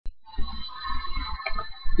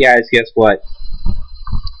Guys, guess what?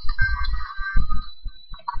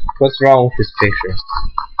 What's wrong with this picture?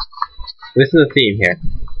 This is a theme here.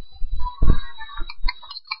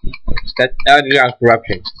 That's underground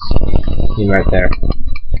corruption. Theme right there.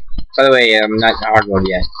 By the way, I'm not in hard mode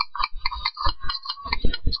yet.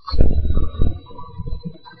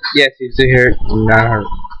 Yes, you see here, not hard.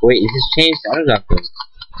 Wait, it has changed the underground thing.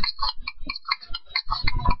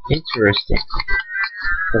 Interesting.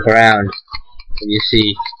 Look around, and you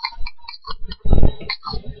see.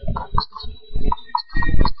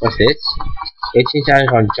 What's this? It changed the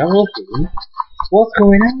underground jungle theme? What's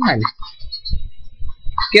going on?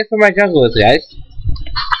 Guess where my jungle is, guys?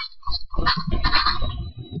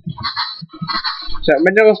 So,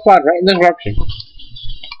 my jungle spot right in the corruption.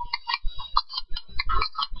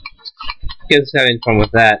 Kids having fun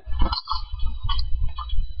with that.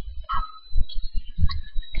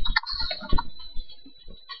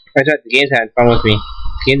 I thought the game's having fun with me.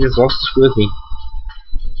 The game just wants to screw with me.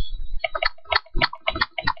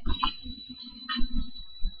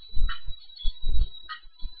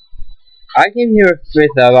 I came here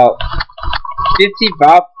with about 50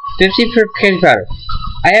 per candy powder.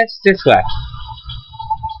 I have 6 left.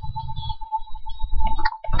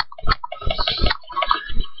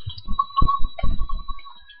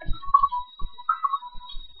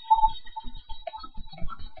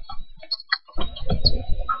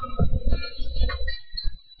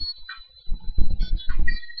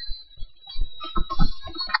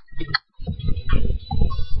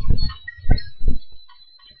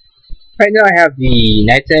 Right now I have the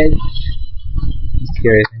Night's Edge.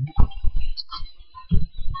 Scary thing.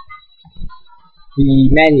 The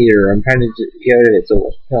Man-Eater, I'm trying to get rid of it,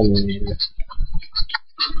 so tell me.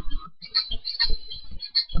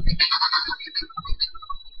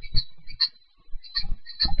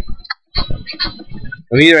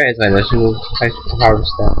 The meteor has my initial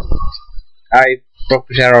harvest that. I broke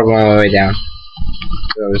the shadow on my way down.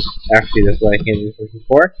 So it was actually that's what I came to this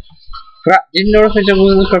before. Didn't notice my jungle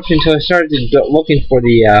was in the corruption until I started looking for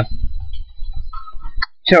the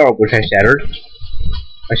shadow which I shattered.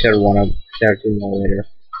 I shattered one up, shattered 2 more later.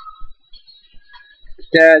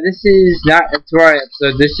 But, this is not a Terraria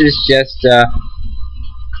episode, this is just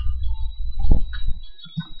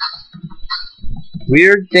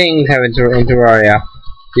weird things happen in Terraria.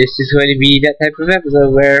 This is going to be that type of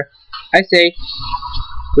episode where I say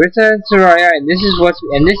we're in Terraria and this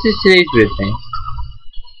is today's weird thing.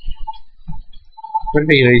 What if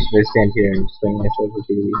I can reach if I stand here and swing myself with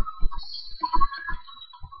the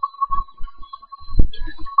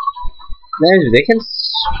man, they can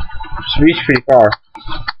reach pretty far.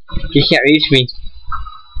 He can't reach me.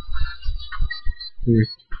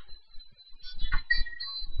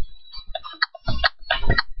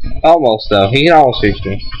 Almost though. He can almost reach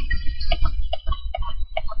me.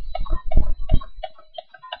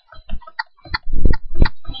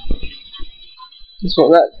 This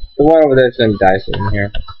one, the one over there is gonna die soon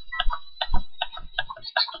here.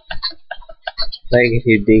 Like if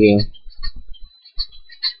you're digging.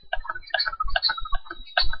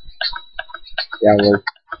 Downward.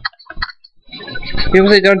 People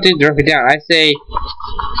say don't drop it down. I say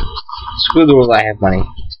screw the rules, I have money.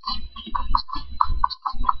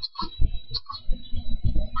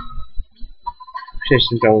 Fish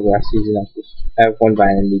and jungle grass season up. I have 1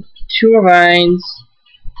 vine. I need 2 more vines.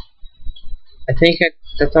 I think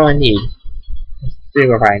that's all I need. 3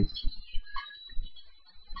 more vines.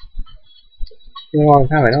 It's been a long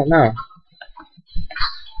time, I don't know.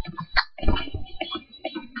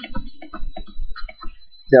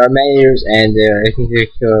 There are man-eaters and I think they're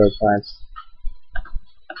killer plants.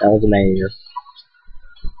 That was a man-eater.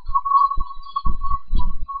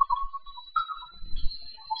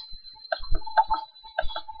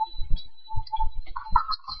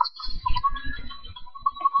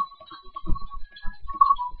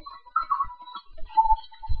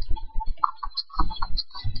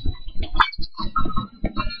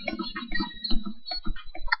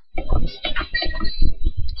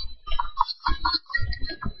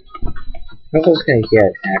 What was gonna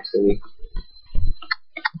get actually?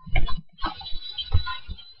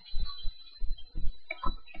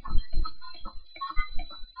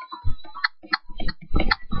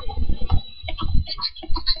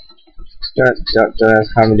 Don't ask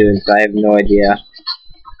how I'm doing, so I have no idea.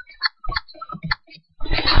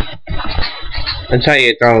 I'm trying to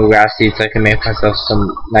get throwing grass seeds so I can make myself some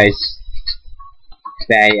nice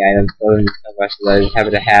vanity items other than stuff I just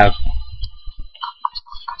happen to have.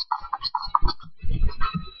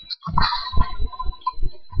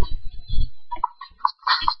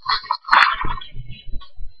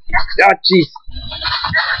 Oh jeez.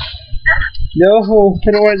 No,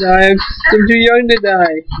 I don't want to die. I'm too young to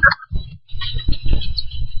die.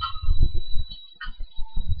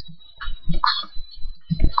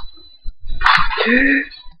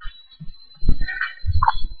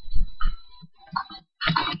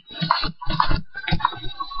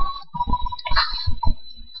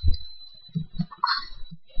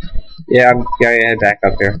 Yeah, I'm gotta head back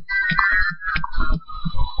up here.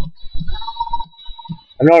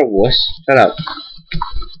 I'm not a wuss. Shut up.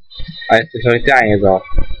 I have to start dying as well.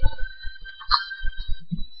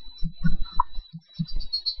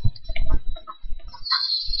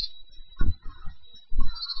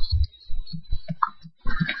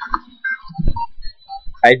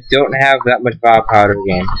 I don't have that much vial powder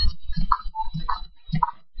again.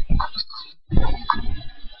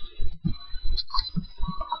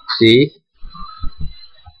 See?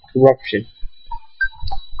 Corruption.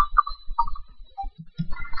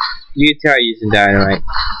 You can tell using dynamite.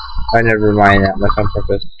 I never mind that much on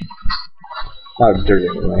purpose. Not dirt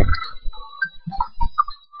anyway.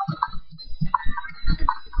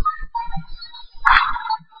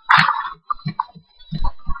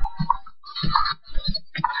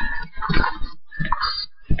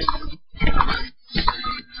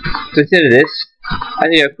 Consider this. I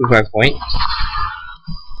think I've proved my point.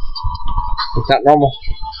 It's not normal.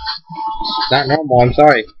 It's not normal, I'm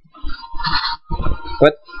sorry.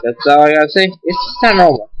 But that's all I gotta say. It's not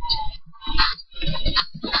normal.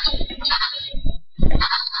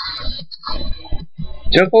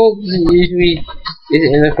 Jungle usually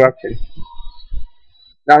isn't in the corruption.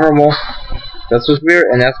 Not normal. That's what's weird,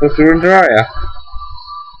 and that's what's weird in Terraria.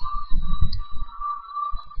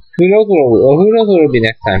 Who knows what it'll be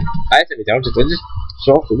next time? I said we don't, just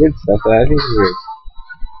show off the weird stuff that I think is weird.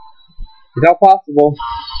 It's all possible.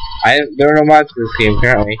 There are no mods for this game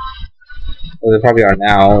currently. Well, there probably are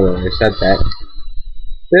now, or they said that.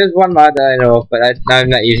 There's one mod that I know of, but I'm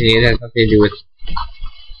not using it. It has nothing to do with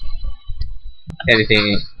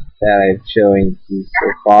anything that I'm showing you so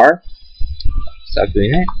far. Stop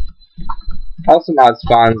doing that. Also mod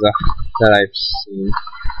spawns that I've seen.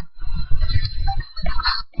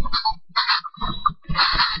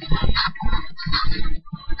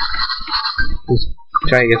 Just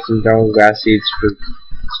trying to get some jungle grass seeds for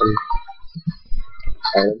some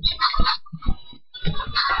items.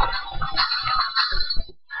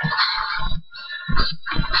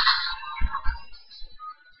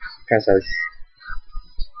 Says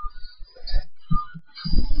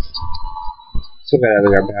still got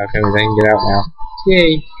other garbage out, I can get out now.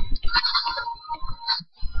 Yay!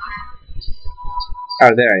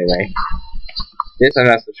 Out of there anyway. This I'm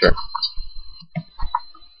not so sure.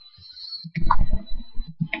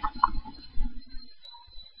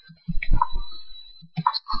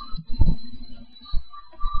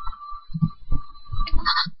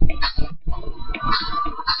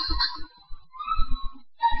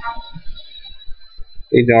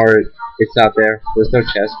 Ignore it. It's not there. There's no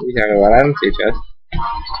chest. What are you talking about? I don't see a chest.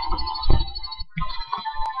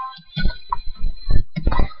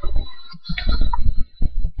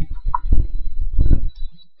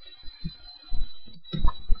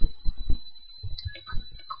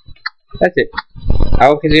 That's it. I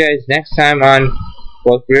will catch you guys next time on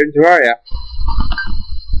Weird Terraria.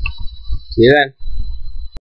 See you then.